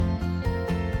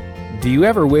Do you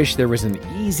ever wish there was an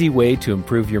easy way to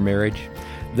improve your marriage?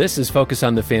 This is Focus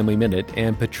on the Family Minute,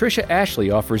 and Patricia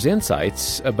Ashley offers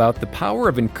insights about the power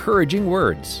of encouraging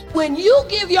words. When you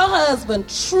give your husband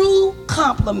true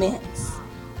compliments,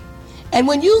 and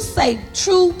when you say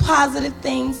true positive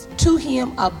things to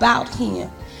him about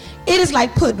him, it is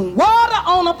like putting water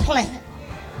on a plant.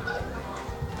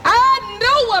 I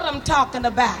know what I'm talking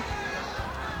about.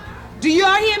 Do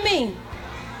y'all hear me?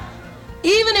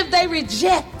 Even if they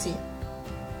reject it,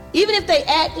 even if they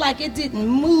act like it didn't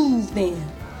move them,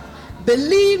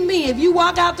 believe me, if you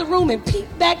walk out the room and peek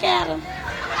back at them,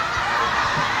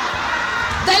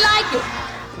 they like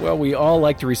it. Well, we all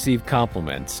like to receive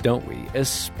compliments, don't we?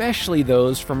 Especially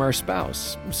those from our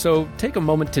spouse. So take a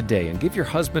moment today and give your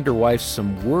husband or wife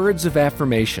some words of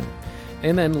affirmation.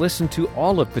 And then listen to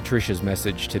all of Patricia's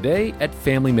message today at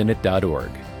FamilyMinute.org.